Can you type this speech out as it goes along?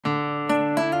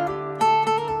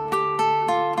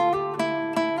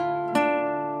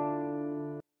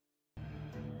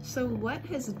So what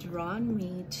has drawn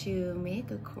me to make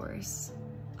a course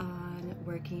on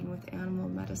working with animal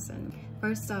medicine?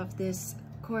 First off, this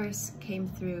course came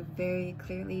through very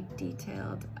clearly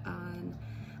detailed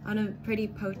on a pretty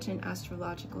potent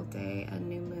astrological day, a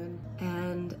new moon,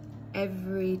 and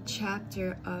every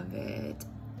chapter of it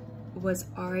was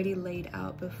already laid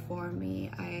out before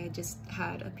me. I just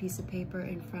had a piece of paper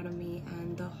in front of me,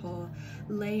 and the whole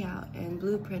layout and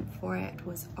blueprint for it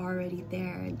was already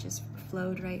there and just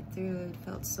flowed right through. It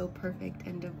felt so perfect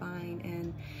and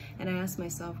divine, and I asked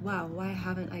myself, wow, why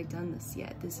haven't I done this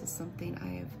yet? This is something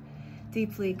I have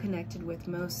deeply connected with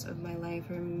most of my life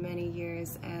for many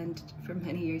years, and for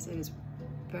many years it has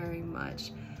very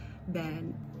much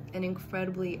been an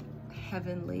incredibly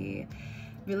heavenly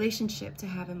relationship to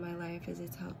have in my life, as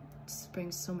it's helped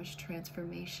bring so much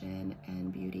transformation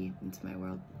and beauty into my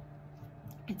world.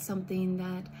 It's something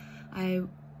that I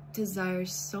desire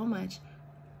so much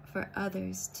for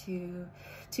others to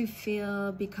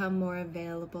feel become more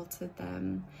available to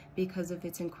them because of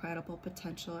its incredible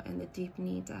potential and the deep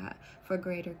need for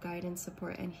greater guidance,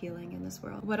 support, and healing in this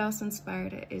world. What else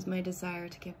inspired it is my desire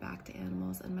to give back to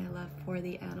animals and my love for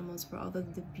the animals, for all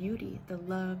of the beauty, the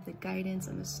love, the guidance,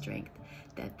 and the strength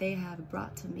that they have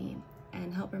brought to me,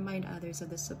 and help remind others of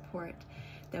the support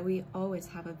that we always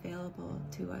have available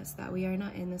to us, that we are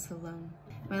not in this alone.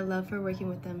 My love for working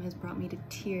with them has brought me to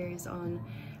tears on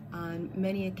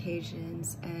many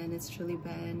occasions, and it's truly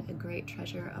been a great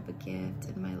treasure of a gift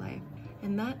in my life.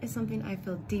 And that is something I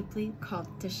feel deeply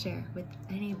called to share with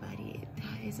anybody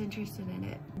that is interested in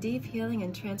it. Deep healing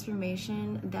and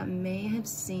transformation that may have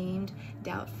seemed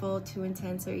doubtful, too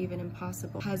intense, or even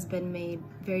impossible has been made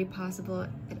very possible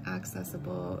and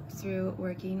accessible through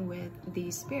working with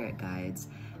these spirit guides,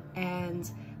 and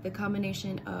the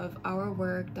combination of our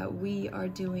work that we are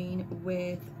doing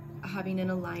with having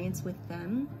an alliance with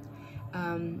them.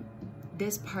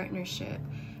 This partnership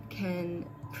can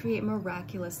create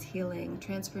miraculous healing,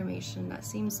 transformation that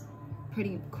seems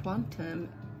pretty quantum,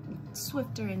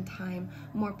 swifter in time,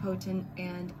 more potent,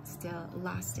 and still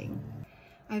lasting.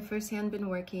 I've firsthand been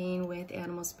working with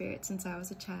animal spirits since I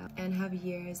was a child, and have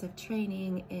years of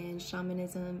training in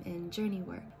shamanism and journey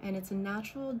work. And it's a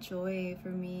natural joy for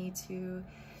me to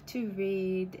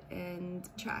read and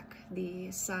track the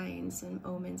signs and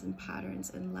omens and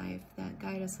patterns in life that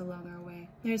guide us along our way.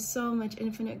 There's so much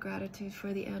infinite gratitude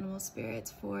for the animal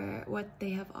spirits, for what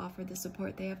they have offered, the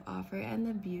support they have offered, and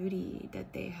the beauty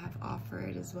that they have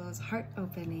offered, as well as heart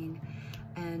opening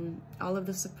and all of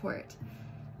the support.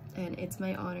 And it's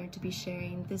my honor to be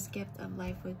sharing this gift of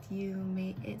life with you.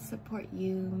 May it support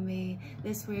you. May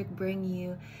this work bring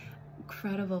you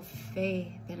incredible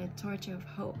faith and a torch of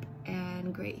hope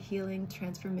and great healing,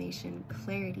 transformation,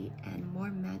 clarity, and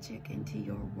more magic into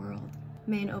your world.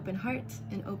 May an open heart,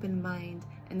 an open mind,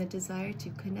 and the desire to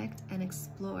connect and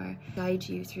explore guide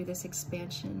you through this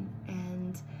expansion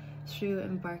and through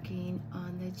embarking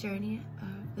on the journey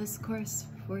of this course,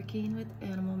 working with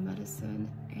animal medicine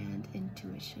and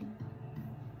intuition.